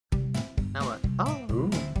Oh. Ooh.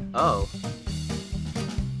 Oh.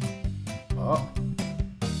 Oh.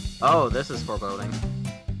 Oh, this is foreboding.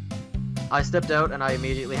 I stepped out and I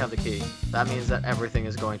immediately have the key. That means that everything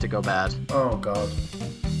is going to go bad. Oh god.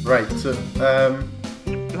 Right, so,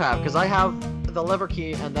 You have, because I have the lever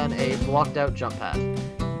key and then a blocked out jump pad.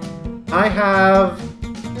 I have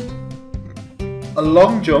a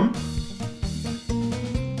long jump,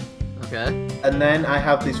 Okay. and then I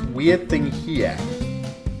have this weird thing here,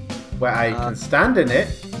 where I can stand in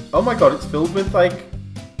it. Oh my god, it's filled with, like,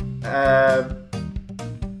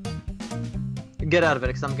 Get out of it,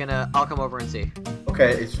 because I'll come over and see.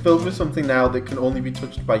 okay, it's filled with something now that can only be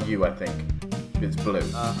touched by you, I think. It's blue.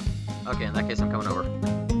 Okay, in that case I'm coming over.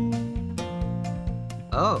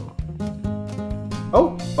 Oh.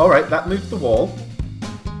 Oh, alright, that moves the wall.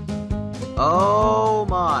 Oh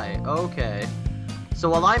my, okay. So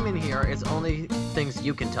while I'm in here, it's only things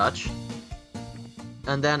you can touch.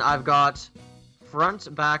 And then I've got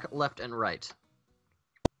front, back, left, and right.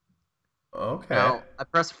 Okay. Now, I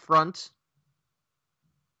press front.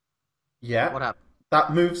 Yeah. What happened?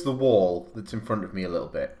 That moves the wall that's in front of me a little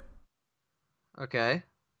bit. Okay.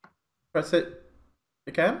 Press it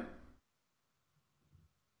again.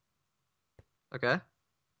 Okay.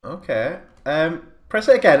 Okay. Press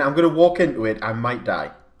it again. I'm going to walk into it. I might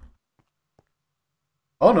die.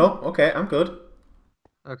 Oh no. Okay, I'm good.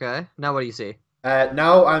 Okay. Now what do you see?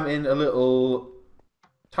 Now I'm in a little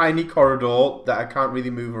tiny corridor that I can't really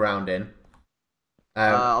move around in.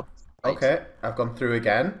 Right. Okay, I've gone through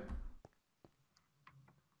again.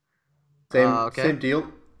 Okay. Same deal.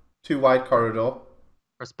 Too wide corridor.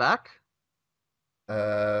 Press back.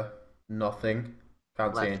 Nothing.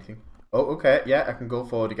 Can't see Left. anything. Oh, okay. Yeah, I can go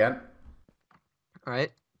forward again.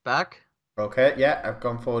 Alright. Back. Okay, yeah, I've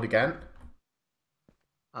gone forward again.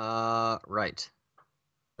 Right.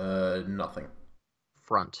 Nothing.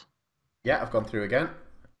 Front. Yeah, I've gone through again.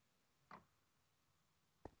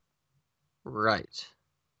 Right.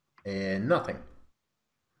 Nothing.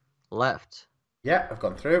 Left. Yeah, I've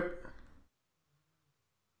gone through.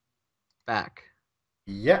 Back.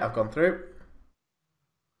 Yeah, I've gone through.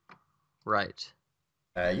 Right.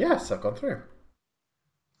 Yes, I've gone through.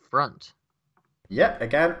 Front. Yeah,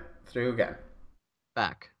 again. Through again.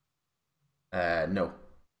 Back. No.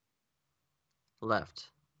 Left.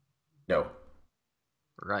 No.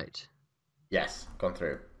 Right. Yes, gone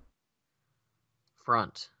through.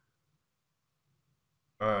 Front.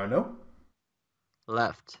 No.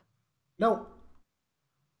 Left. No.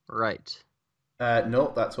 Right.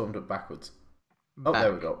 No, that's opened up backwards. Oh, Back.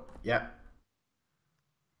 there we go. Yeah.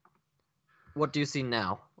 What do you see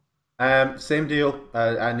now? Same deal.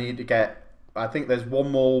 I need to get... I think there's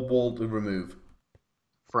one more wall to remove.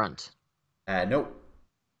 Front. No.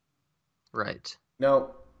 Right.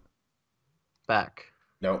 No. Back.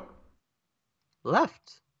 No.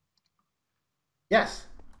 Left. Yes.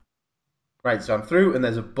 Right, so I'm through and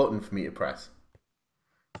there's a button for me to press.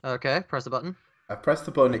 Okay, press the button. I've pressed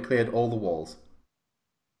the button, it cleared all the walls.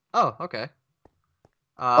 Oh, okay.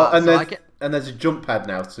 And So I can... there's a jump pad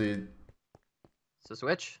now, so... So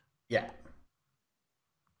switch? Yeah.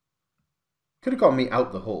 Could have got me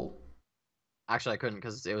out the hole. Actually, I couldn't,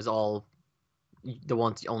 because it was all the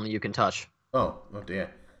ones only you can touch. Oh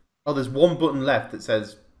dear. Oh, there's one button left that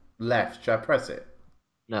says left. Should I press it?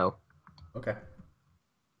 No. Okay.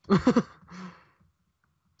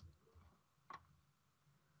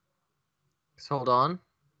 Just hold on.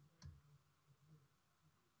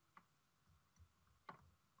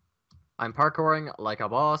 I'm parkouring like a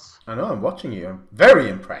boss. I know, I'm watching you. I'm very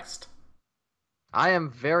impressed. I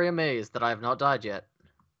am very amazed that I have not died yet.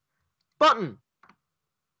 Button!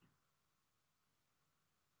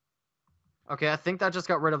 Okay, I think that just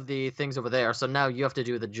got rid of the things over there, so now you have to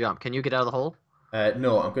do the jump. Can you get out of the hole?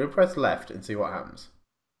 No, I'm going to press left and see what happens.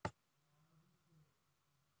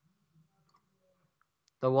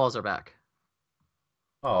 The walls are back.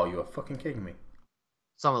 Oh, you are fucking kidding me.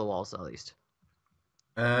 Some of the walls, at least.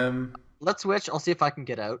 Let's switch. I'll see if I can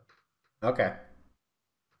get out. Okay.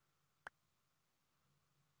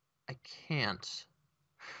 I can't.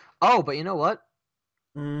 Oh, but you know what?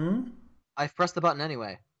 Hmm? I've pressed the button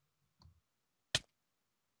anyway.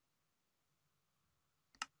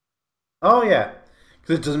 Oh, yeah.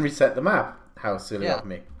 Because it doesn't reset the map. How silly of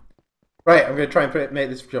me. Right, I'm going to try and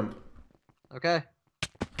make this jump. Okay.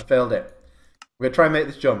 I failed it. I'm going to try and make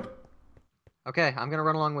this jump. Okay, I'm going to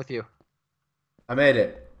run along with you. I made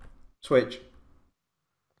it. Switch.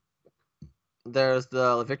 There's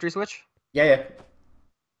the victory switch. Yeah.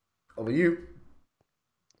 Over you.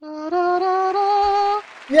 Da, da, da, da.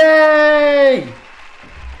 Yay!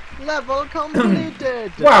 Level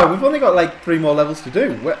completed! Wow, we've only got like 3 more levels to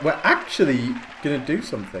do. We're actually gonna do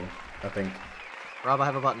something, I think. Rob, I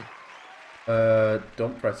have a button.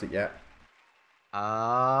 Don't press it yet.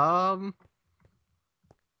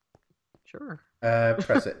 Sure.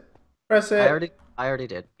 Press it. Press it. I already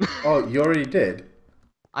did. Oh, you already did?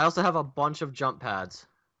 I also have a bunch of jump pads.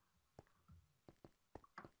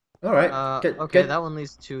 Alright. Okay, that one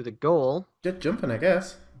leads to the goal. Get jumping, I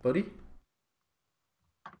guess, buddy.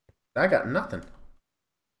 I got nothing.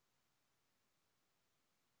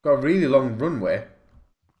 Got a really long runway.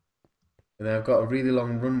 And then I've got a really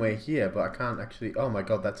long runway here, but I can't actually... Oh my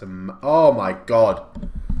god, that's a... Oh my god.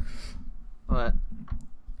 What?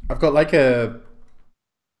 I've got like a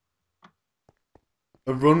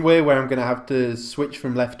runway where I'm going to have to switch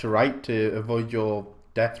from left to right to avoid your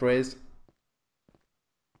death rays.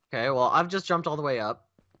 Okay, well, I've just jumped all the way up.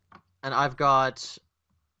 And I've got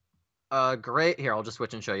a great... Here, I'll just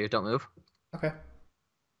switch and show you. Don't move. Okay.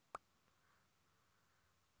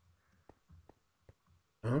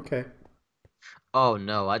 Okay. Oh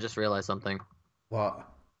no, I just realized something. What?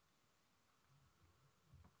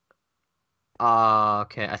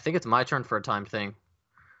 Okay, I think it's my turn for a timed thing.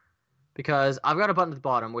 Because I've got a button at the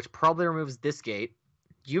bottom, which probably removes this gate.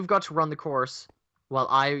 You've got to run the course while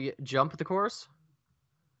I jump the course.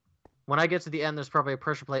 When I get to the end, there's probably a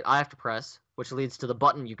pressure plate I have to press, which leads to the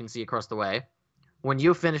button you can see across the way. When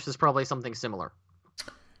you finish, there's probably something similar.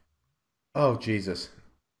 Oh, Jesus.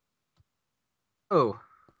 Oh.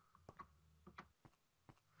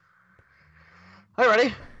 Are you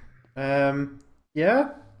ready? Yeah?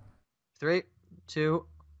 3, 2,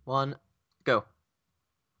 1, go.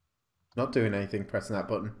 Not doing anything, pressing that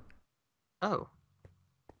button. Oh.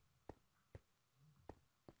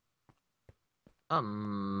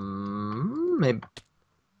 Maybe.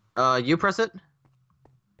 You press it?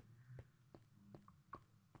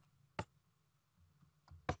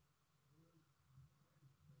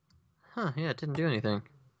 Huh, yeah, it didn't do anything.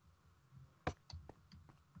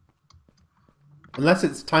 Unless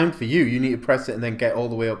it's timed for you, you need to press it and then get all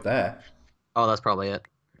the way up there. Oh, that's probably it.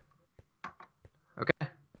 Okay.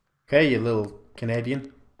 Okay, you little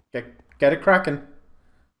Canadian. Get it cracking.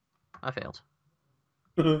 I failed.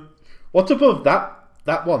 What's above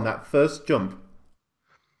that one, that first jump?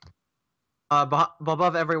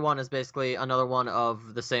 Above every one is basically another one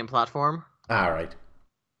of the same platform. Alright.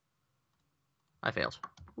 I failed.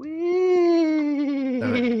 Whee!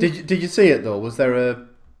 Did you see it though? Was there a...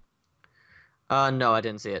 No, I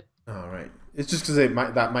didn't see it. Alright. It's just because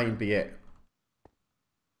that mightn't be it.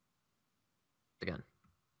 Again.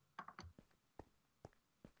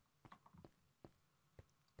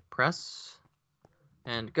 Press.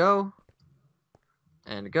 And go.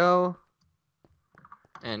 And go.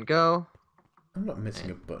 And go. I'm not missing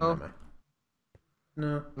a button, oh. am I?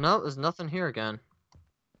 No. No, there's nothing here again.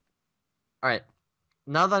 Alright.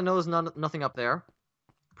 Now that I know there's nothing up there,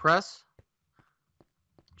 press.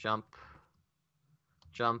 Jump.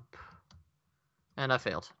 Jump. And I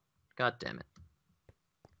failed. God damn it.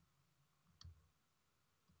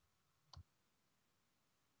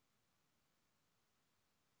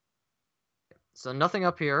 So nothing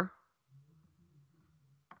up here.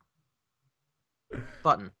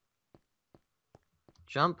 Button.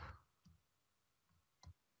 Jump.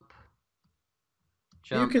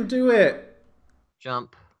 Jump. You can do it!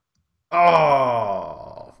 Jump.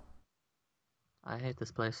 Oh! I hate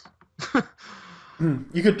this place.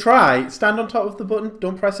 You could try. Stand on top of the button.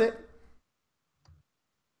 Don't press it.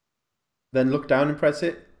 Then look down and press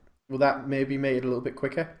it. Will that maybe make it a little bit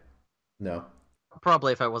quicker? No.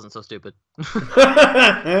 Probably if I wasn't so stupid.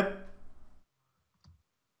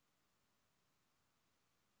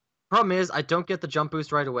 Problem is, I don't get the jump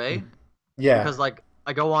boost right away. Yeah. Because, like,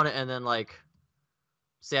 I go on it and then, like...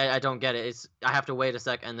 See, I don't get it. I have to wait a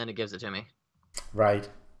sec and then it gives it to me. Right.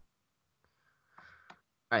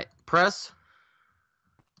 Alright, press.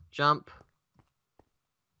 Jump.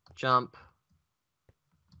 Jump.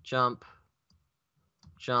 Jump.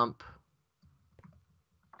 Jump.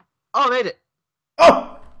 Oh, I made it!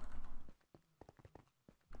 Oh!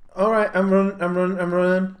 Alright, I'm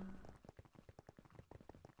running.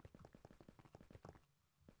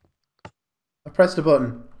 I pressed a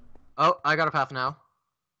button. Oh, I got a path now.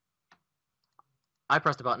 I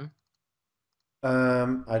pressed a button.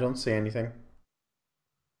 I don't see anything.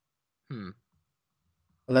 Hmm.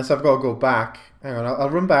 Unless I've got to go back. Hang on, I'll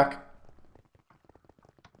run back.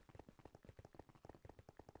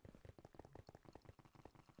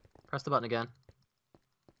 Press the button again.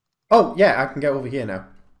 Oh, yeah, I can get over here now.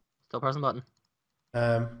 Still pressing button.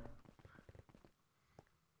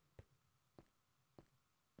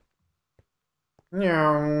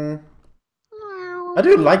 Meow. I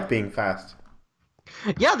do like being fast.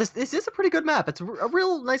 Yeah, this is a pretty good map. It's a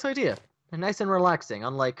real nice idea. And nice and relaxing,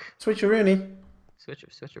 unlike... Switcheroony. Switcher,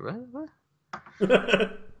 what?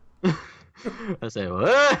 I say,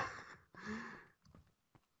 what?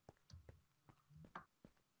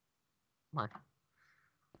 Come on.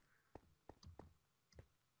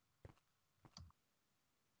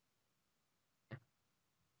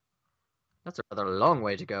 That's a rather long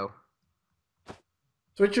way to go.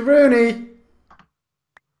 Switcheroony.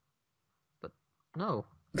 But no.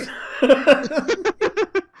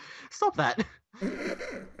 Stop that.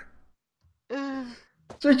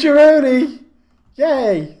 Switcheroony.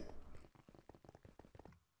 Yay.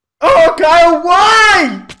 Oh, Kyle,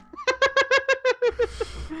 why?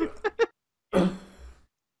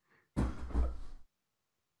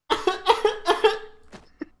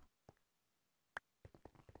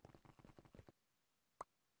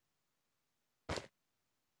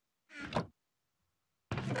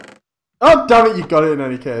 Oh, damn it, you got it in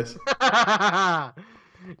any case.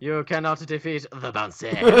 You cannot defeat the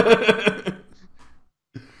bouncer.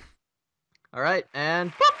 Alright,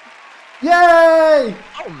 and... Boop! Yay!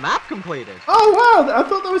 Oh, map completed. Oh, wow, I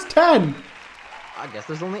thought there was 10. I guess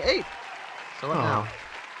there's only 8. So what now?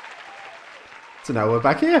 So now we're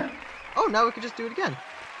back here. Oh, now we can just do it again.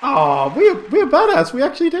 Oh, we're badass. We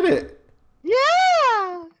actually did it.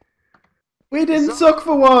 Yeah! We didn't suck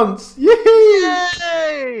for once. Yay!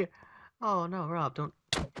 Yay! Oh, no, Rob, don't...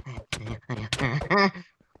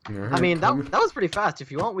 I mean, that was pretty fast.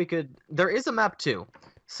 If you want, we could... There is a map, too.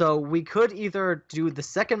 So we could either do the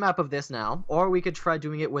second map of this now, or we could try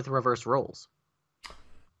doing it with reverse roles.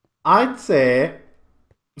 I'd say...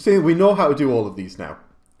 See, we know how to do all of these now.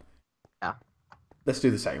 Yeah. Let's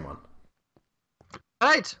do the second one.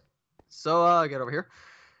 Alright! So, get over here.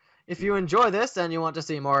 If you enjoy this and you want to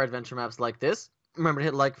see more adventure maps like this, remember to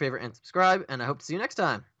hit like, favorite, and subscribe, and I hope to see you next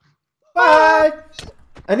time. Bye!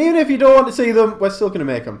 And even if you don't want to see them, we're still going to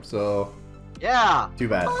make them, so... Yeah! Too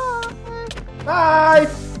bad. Bye!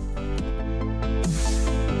 Bye!